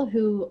people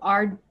who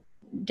are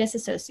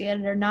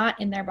disassociated or not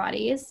in their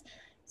bodies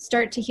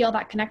start to heal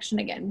that connection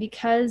again.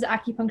 Because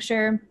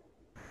acupuncture,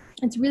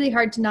 it's really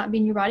hard to not be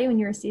in your body when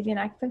you're receiving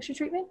an acupuncture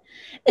treatment,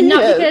 and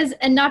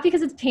not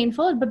because it's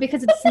painful, but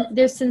because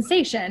there's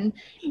sensation,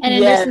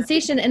 and there's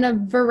sensation in a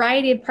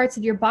variety of parts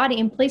of your body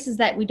in places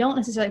that we don't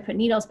necessarily put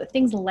needles, but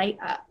things light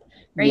up,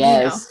 right?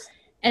 Yes.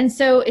 And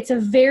so it's a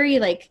very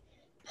like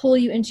pull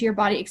you into your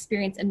body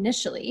experience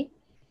initially.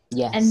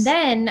 Yes. And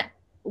then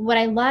what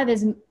I love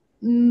is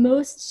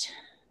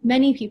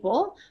many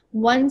people,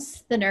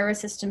 once the nervous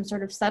system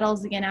sort of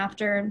settles again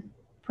after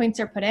points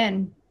are put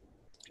in,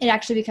 it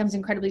actually becomes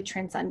incredibly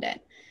transcendent.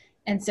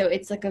 And so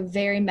it's like a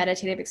very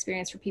meditative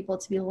experience for people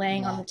to be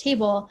laying on the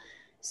table.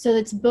 So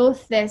it's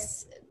both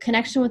this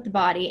connection with the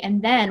body,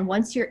 and then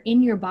once you're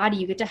in your body,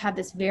 you get to have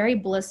this very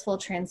blissful,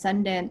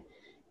 transcendent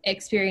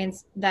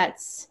experience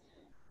that's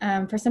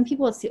for some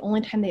people, it's the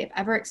only time they've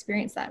ever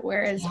experienced that.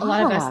 Whereas a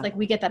lot of us, like,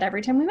 we get that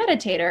every time we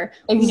meditate or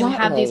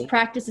have these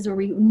practices where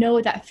we know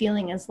what that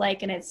feeling is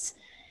like. And it's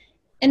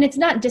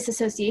not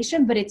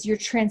disassociation, but you're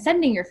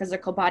transcending your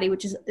physical body,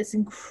 which is this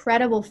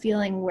incredible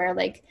feeling where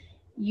like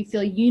you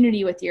feel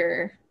unity with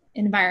your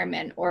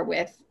environment or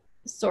with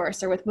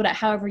source or with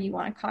however you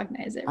want to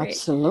cognize it. Right?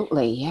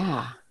 Absolutely.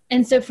 Yeah.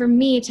 And so for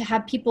me to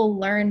have people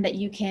learn that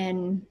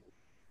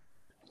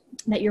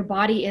that your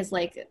body is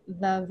like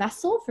the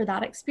vessel for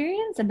that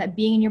experience, and that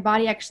being in your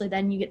body, actually,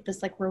 then you get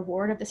this like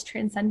reward of this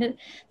transcendent,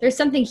 there's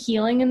something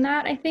healing in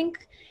that, I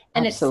think.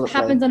 And it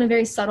happens on a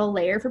very subtle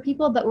layer for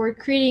people, but we're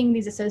creating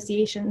these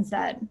associations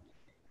that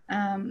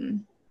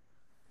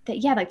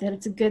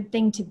it's a good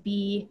thing to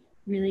be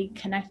really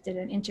connected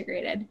and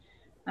integrated.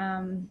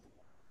 And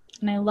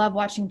I love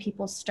watching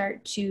people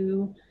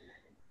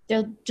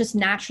they'll just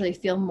naturally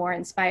feel more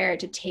inspired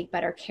to take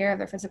better care of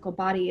their physical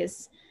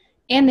bodies,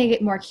 and they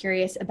get more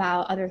curious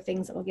about other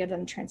things that will give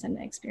them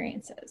transcendent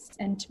experiences.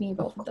 And to me,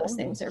 both of those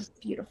things are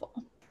beautiful.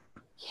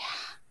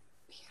 Yeah,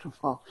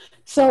 beautiful.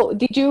 So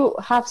did you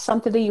have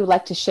something that you would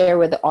like to share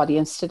with the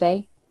audience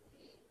today?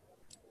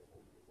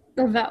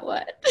 About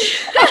what?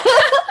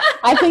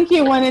 I think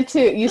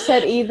you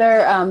said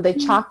either the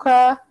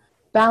chakra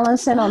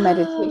balancing or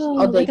meditation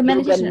or the like a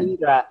meditation.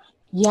 Nidra.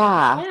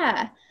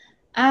 Yeah.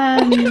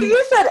 Yeah.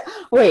 You said,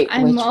 wait,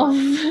 I'm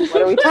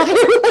what are we talking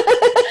about?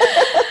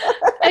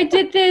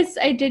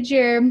 I did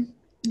your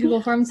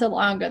Google form so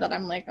long ago that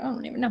I'm like, oh, I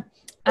don't even know.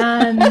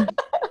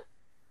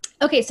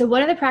 Okay, so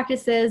one of the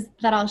practices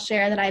that I'll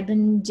share that I've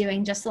been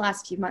doing just the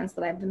last few months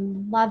that I've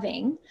been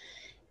loving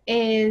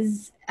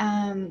is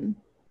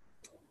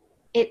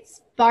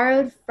it's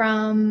borrowed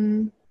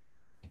from,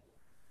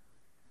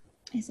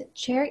 is it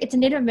Cherry? It's a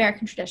Native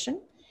American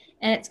tradition,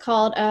 and it's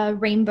called a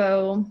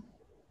rainbow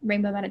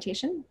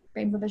meditation,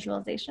 rainbow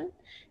visualization.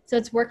 So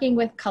it's working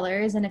with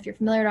colors, and if you're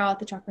familiar at all with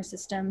the chakra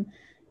system,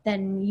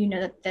 then you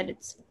know that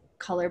it's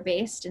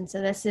color-based. And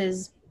so this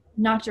is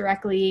not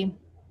directly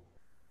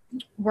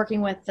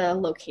working with the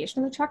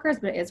location of the chakras,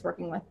 but it is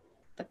working with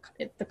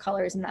the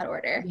colors in that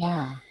order.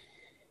 Yeah.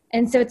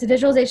 And so it's a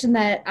visualization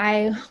that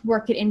I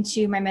work it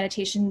into my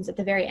meditations at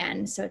the very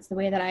end. So it's the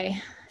way that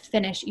I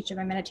finish each of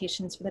my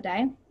meditations for the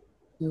day.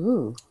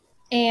 Ooh.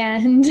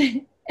 And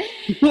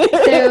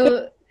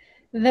so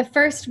the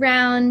first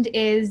round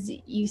is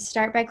you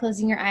start by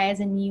closing your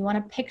eyes and you want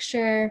to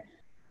picture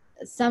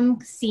some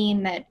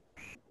scene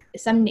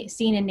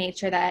in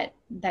nature that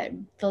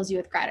fills you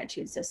with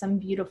gratitude. So some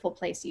beautiful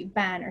place you've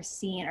been or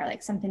seen, or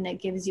like something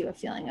that gives you a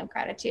feeling of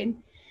gratitude.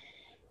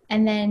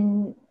 And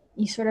then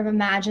you sort of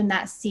imagine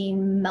that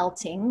scene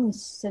melting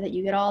so that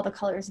you get all the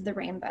colors of the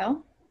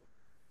rainbow.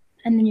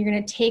 And then you're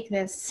going to take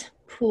this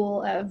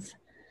pool of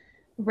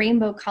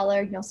rainbow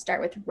color. You'll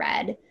start with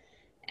red,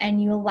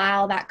 and you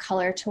allow that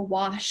color to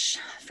wash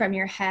from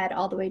your head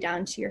all the way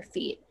down to your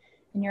feet.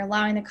 And you're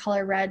allowing the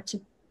color red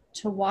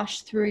to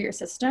wash through your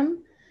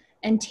system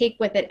and take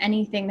with it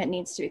anything that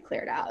needs to be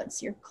cleared out.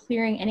 So you're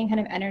clearing any kind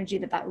of energy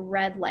that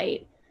red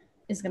light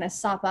is going to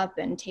sop up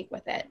and take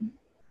with it.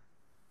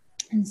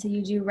 And so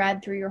you do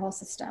red through your whole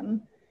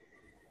system.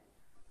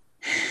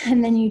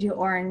 And then you do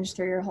orange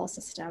through your whole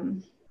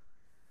system.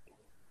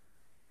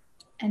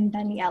 And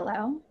then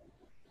yellow.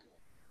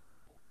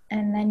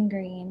 And then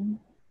green.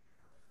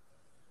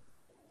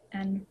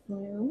 And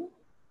blue.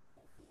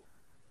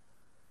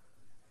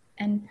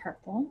 And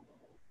purple.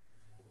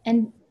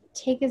 And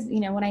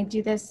when I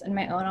do this on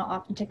my own, I'll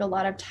often take a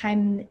lot of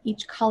time.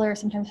 Each color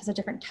sometimes has a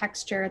different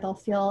texture. They'll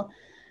feel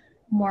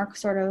more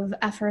sort of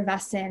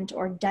effervescent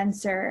or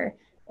denser,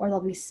 or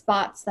there'll be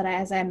spots that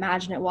as I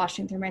imagine it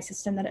washing through my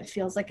system, that it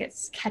feels like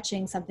it's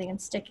catching something and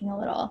sticking a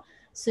little.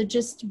 So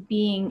just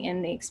being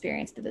in the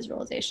experience of the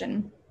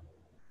visualization.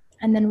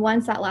 And then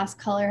once that last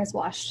color has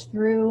washed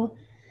through,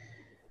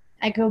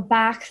 I go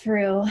back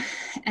through,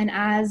 and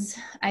as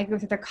I go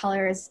through the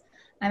colors,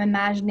 I'm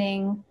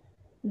imagining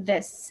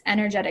this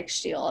energetic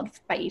shield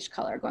by each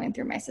color going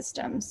through my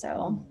system.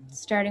 So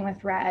starting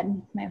with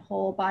red, my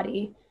whole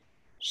body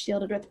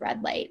shielded with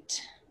red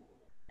light,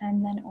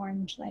 and then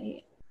orange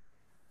light,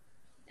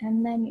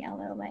 and then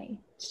yellow light,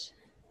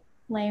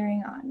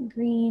 layering on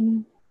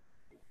green,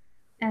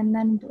 and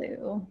then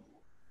blue,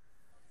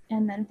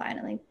 and then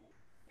finally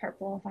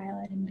purple,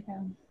 violet,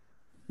 indigo.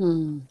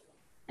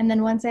 And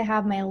then once I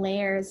have my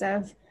layers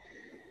of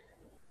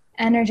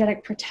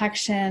energetic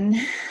protection,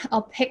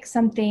 I'll pick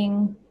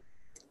something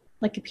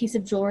like a piece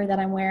of jewelry that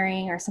I'm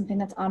wearing or something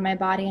that's on my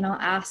body, and I'll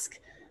ask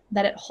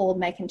that it hold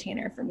my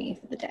container for me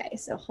for the day.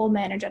 So hold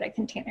my energetic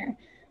container.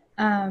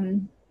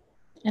 And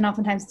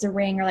oftentimes it's a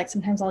ring, or like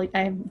sometimes I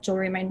have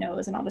jewelry in my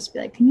nose, and I'll just be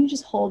like, can you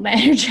just hold my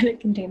energetic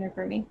container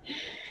for me?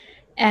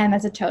 And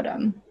as a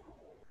totem.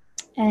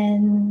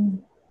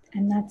 And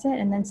that's it.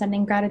 And then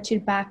sending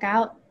gratitude back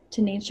out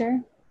to nature,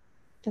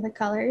 to the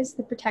colors,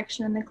 the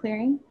protection, and the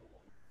clearing.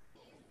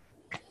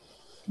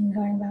 And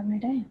going about my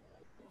day.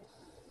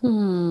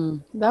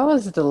 That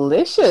was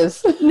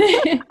delicious.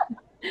 It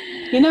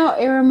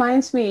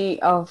reminds me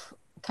of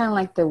kind of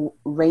like the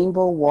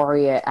Rainbow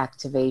Warrior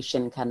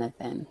activation kind of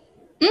thing.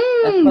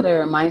 That's what it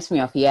reminds me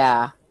of.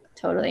 Yeah,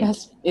 totally.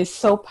 It's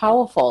so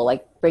powerful,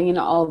 like bringing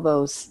all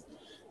those,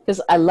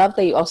 because I love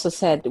that you also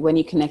said when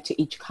you connect to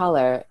each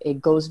color,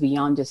 it goes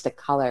beyond just the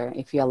color.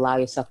 If you allow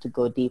yourself to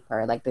go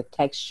deeper, like the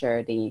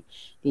texture, the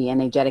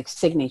energetic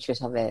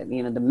signatures of it,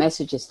 the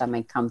messages that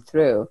might come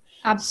through.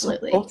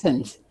 Absolutely. So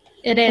potent.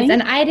 It is.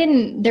 And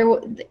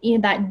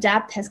that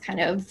depth has kind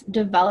of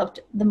developed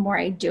the more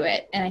I do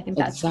it. And I think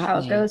that's how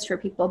it goes for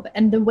people.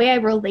 And the way I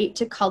relate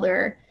to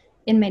color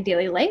in my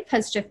daily life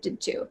has shifted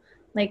too.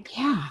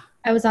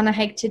 I was on a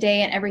hike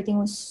today and everything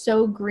was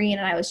so green,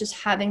 and I was just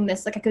having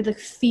this, I could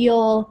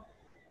feel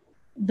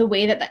the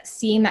way that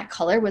seeing that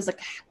color was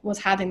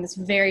having this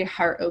very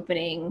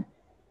heart-opening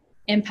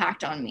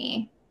impact on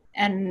me.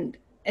 And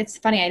it's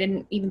funny, I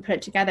didn't even put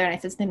it together, and I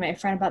said something to my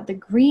friend about the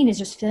green is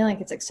just feeling like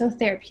it's so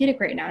therapeutic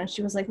right now, and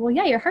she was like, well,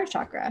 yeah, your heart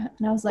chakra.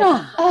 And I was like,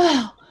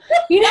 oh,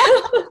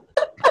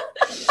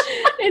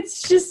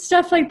 it's just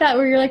stuff like that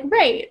where you're like,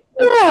 right,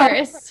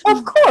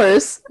 of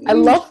course. I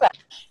love that.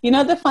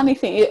 The funny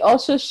thing, it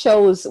also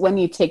shows when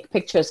you take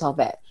pictures of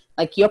it.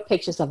 Like your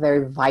pictures are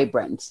very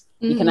vibrant.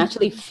 You can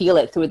actually feel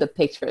it through the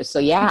pictures. So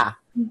yeah.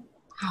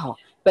 Wow.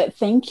 But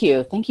thank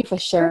you. Thank you for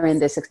sharing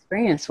this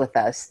experience with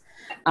us.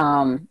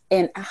 And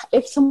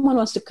if someone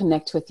wants to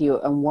connect with you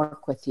and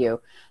work with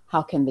you,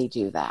 how can they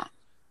do that?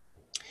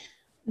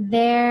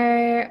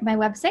 My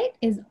website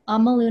is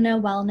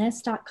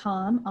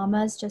amalunawellness.com.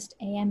 Ama is just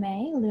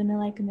AMA, Luna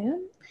like a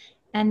moon.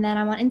 And then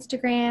I'm on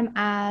Instagram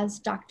as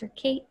Dr.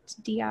 Cate,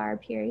 Dr.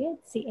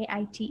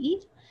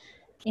 Caite.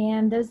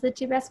 And those are the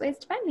two best ways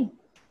to find me.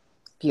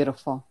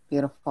 Beautiful,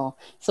 beautiful.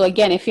 So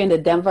again, if you're in the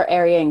Denver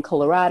area in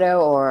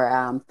Colorado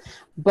or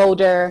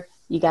Boulder,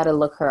 you got to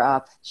look her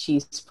up.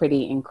 She's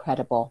pretty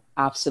incredible,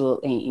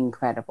 absolutely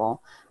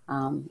incredible.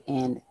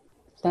 And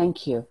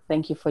thank you.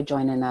 Thank you for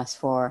joining us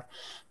for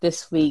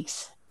this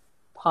week's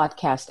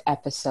podcast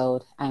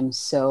episode. I'm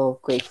so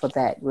grateful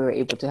that we were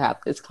able to have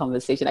this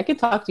conversation. I could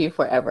talk to you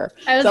forever.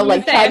 I was so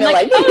like, it's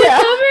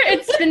over.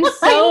 It's been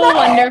so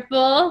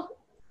wonderful.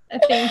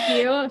 Thank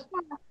you.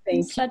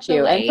 Thank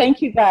you. And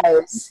thank you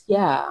guys.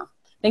 Yeah.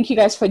 Thank you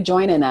guys for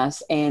joining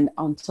us. And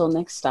until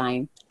next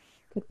time,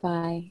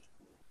 goodbye.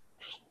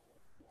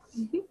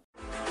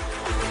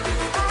 Bye.